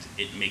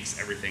it makes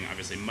everything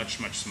obviously much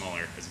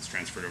smaller as it's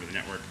transferred over the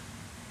network,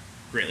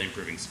 greatly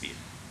improving speed.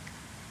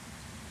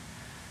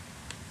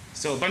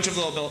 So a bunch of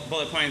little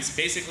bullet points.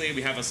 Basically,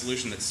 we have a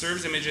solution that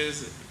serves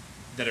images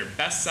that are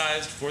best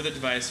sized for the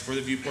device, for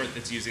the viewport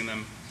that's using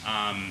them,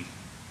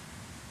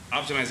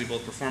 optimizing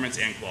both performance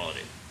and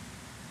quality.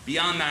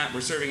 Beyond that,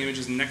 we're serving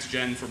images in next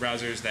gen for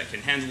browsers that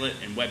can handle it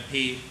in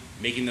WebP,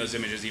 making those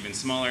images even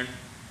smaller,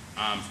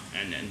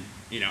 and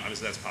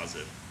obviously that's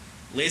positive.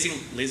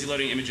 Lazy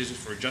loading images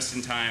for just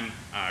in time,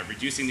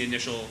 reducing the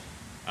initial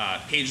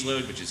page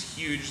load, which is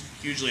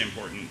hugely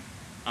important,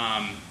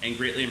 and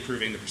greatly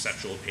improving the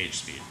perceptual page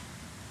speed.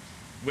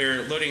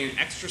 We're loading an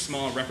extra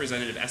small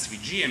representative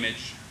SVG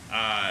image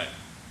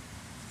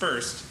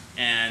first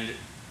and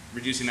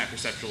reducing that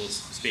perceptual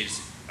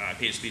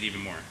page speed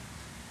even more.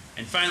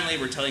 And finally,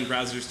 we're telling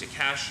browsers to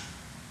cache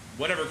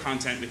whatever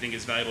content we think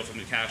is valuable from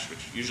the cache,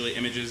 which usually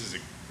images is a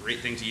great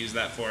thing to use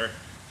that for.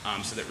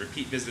 so that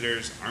repeat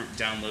visitors aren't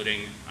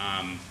downloading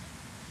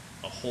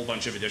a whole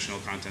bunch of additional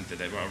content that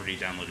they've already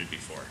downloaded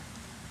before.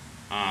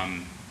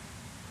 And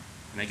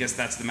I guess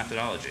that's the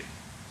methodology.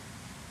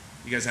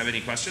 You guys have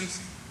any questions?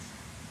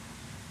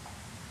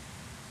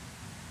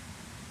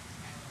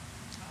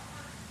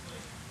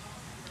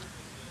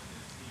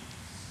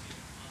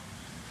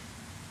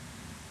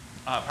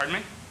 Pardon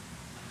me?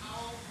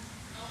 How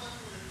much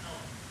would it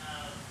help to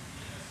have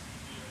the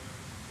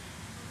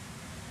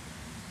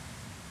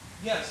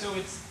SVG? Yeah, so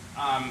it's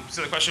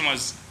so the question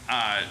was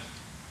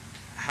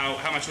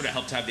how much would it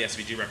help to have the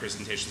SVG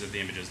representations of the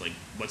images? Like,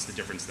 what's the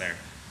difference there?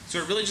 So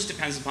it really just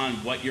depends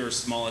upon what your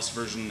smallest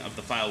version of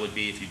the file would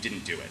be if you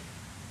didn't do it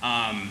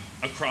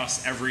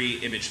across every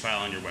image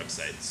file on your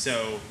website.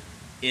 So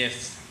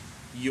if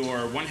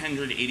your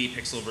 180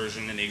 pixel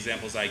version in the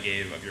examples I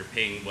gave of your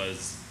ping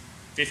was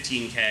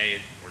 15K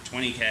or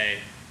 20K,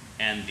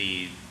 and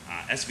the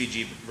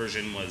SVG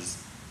version was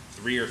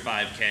 3 or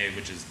 5K,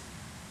 which is,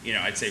 you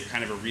know, I'd say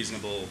kind of a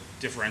reasonable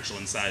differential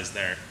in size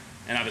there.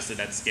 And obviously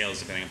that scales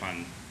depending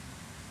upon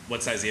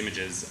what size the image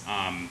is.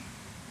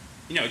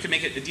 You know, it could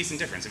make a decent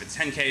difference. If it's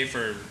 10K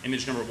for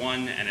image number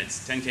 1 and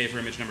it's 10K for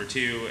image number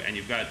 2, and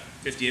you've got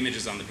 50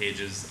 images on the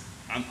pages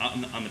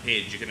on the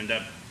page, you could end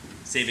up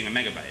saving a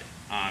megabyte.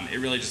 It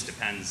really just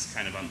depends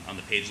kind of on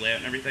the page layout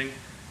and everything.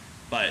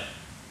 But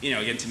you know,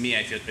 again, to me,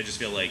 I just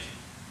feel like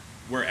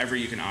wherever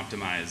you can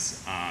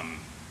optimize,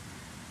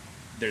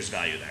 there's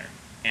value there.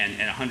 And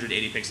a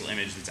 180 pixel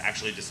image that's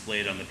actually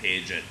displayed on the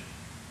page at,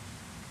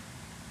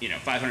 you know,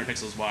 500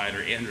 pixels wide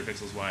or 800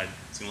 pixels wide,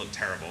 it's going to look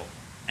terrible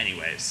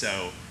anyway.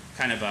 So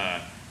kind of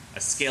a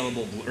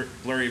scalable,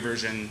 blurry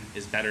version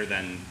is better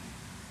than,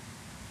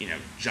 you know,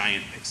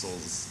 giant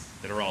pixels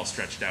that are all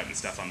stretched out and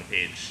stuff on the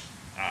page,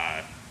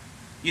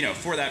 you know,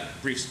 for that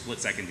brief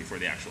split second before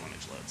the actual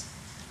image loads.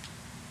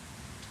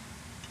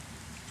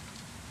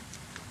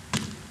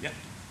 Yeah.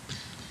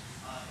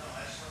 No,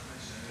 I just want to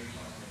mention, I know you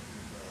talked about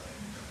the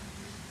image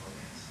optimization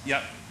plugins.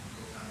 Yep.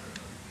 Co-founder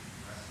of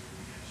WordPress,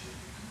 we actually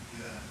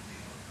do that.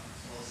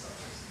 All the stuff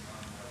that's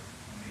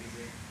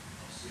amazing.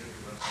 Helps get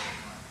your website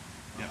on.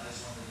 Yep. I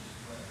just wanted to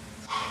just let you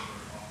know that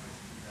we're offering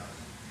 3,000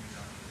 image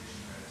optimization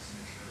credits to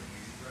make it really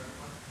easy for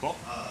everyone. Cool.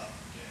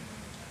 Again,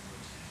 when the time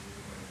works, we're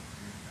going to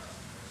 3,000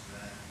 credits for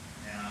that.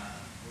 And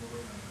we're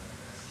working on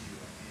the SQ,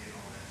 and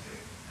all that too.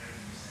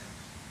 Everything you're saying.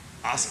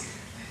 Awesome.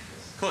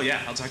 Cool,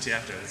 yeah, I'll talk to you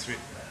after. That's sweet.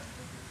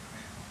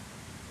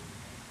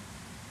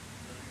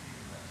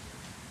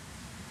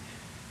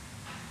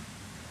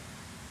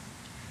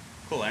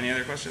 Cool, any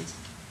other questions?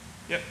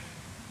 Yep.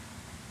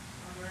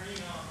 Are there any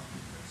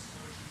quick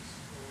solutions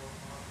for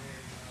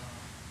automating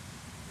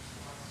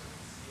responsive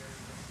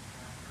CSS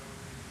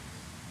background?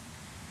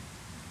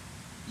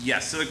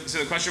 Yes, so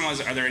the question was,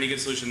 are there any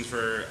good solutions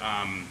for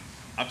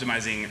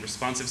optimizing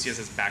responsive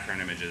CSS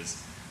background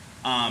images?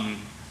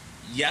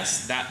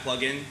 Yes, that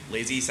plugin,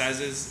 Lazy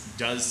Sizes,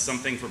 does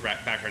something for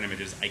background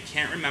images. I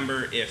can't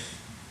remember if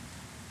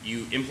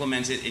you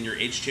implement it in your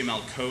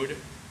HTML code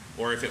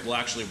or if it will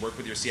actually work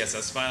with your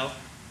CSS file,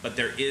 but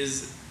there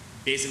is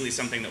basically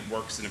something that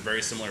works in a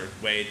very similar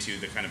way to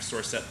the kind of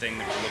source set thing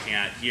that we're looking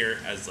at here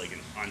as like an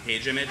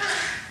on-page image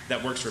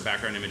that works for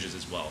background images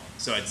as well.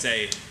 So I'd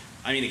say,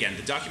 I mean, again,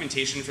 the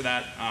documentation for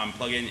that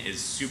plugin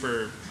is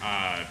super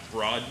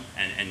broad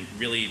and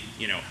really,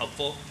 you know,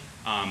 helpful.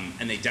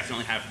 And they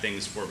definitely have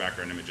things for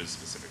background images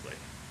specifically.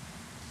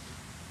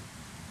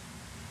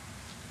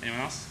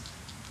 Anyone else?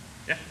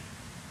 Yeah?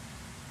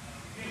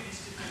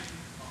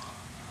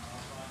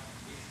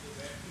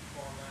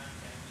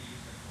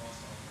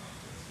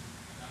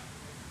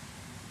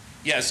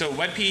 Yeah, so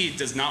WebP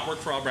does not work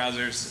for all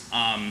browsers.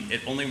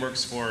 It only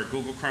works for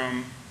Google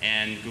Chrome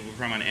and Google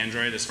Chrome on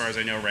Android, as far as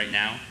I know right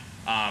now.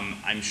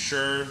 I'm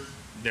sure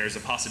there's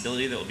a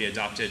possibility that it will be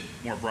adopted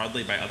more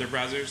broadly by other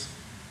browsers.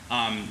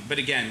 But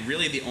again,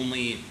 really the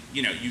only,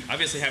 you know, you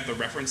obviously have the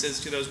references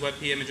to those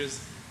WebP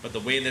images, but the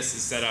way this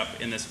is set up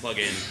in this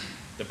plugin,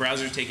 the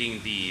browser is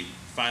taking the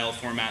file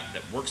format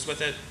that works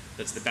with it,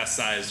 that's the best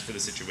size for the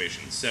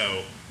situation.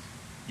 So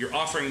you're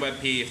offering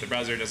WebP. If the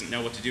browser doesn't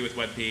know what to do with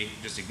WebP,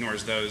 just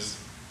ignores those.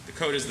 The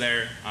code is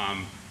there,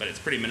 but it's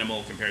pretty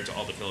minimal compared to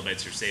all the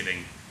kilobytes you're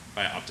saving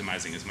by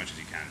optimizing as much as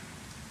you can.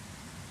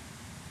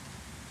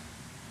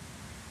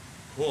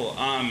 Cool.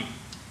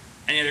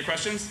 Any other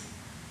questions?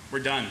 We're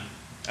done.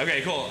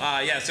 Okay, cool.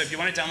 Yeah, so if you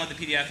want to download the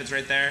PDF, it's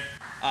right there.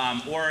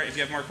 Or if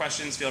you have more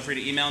questions, feel free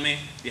to email me.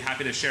 Be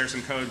happy to share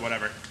some code,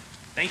 whatever.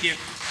 Thank you.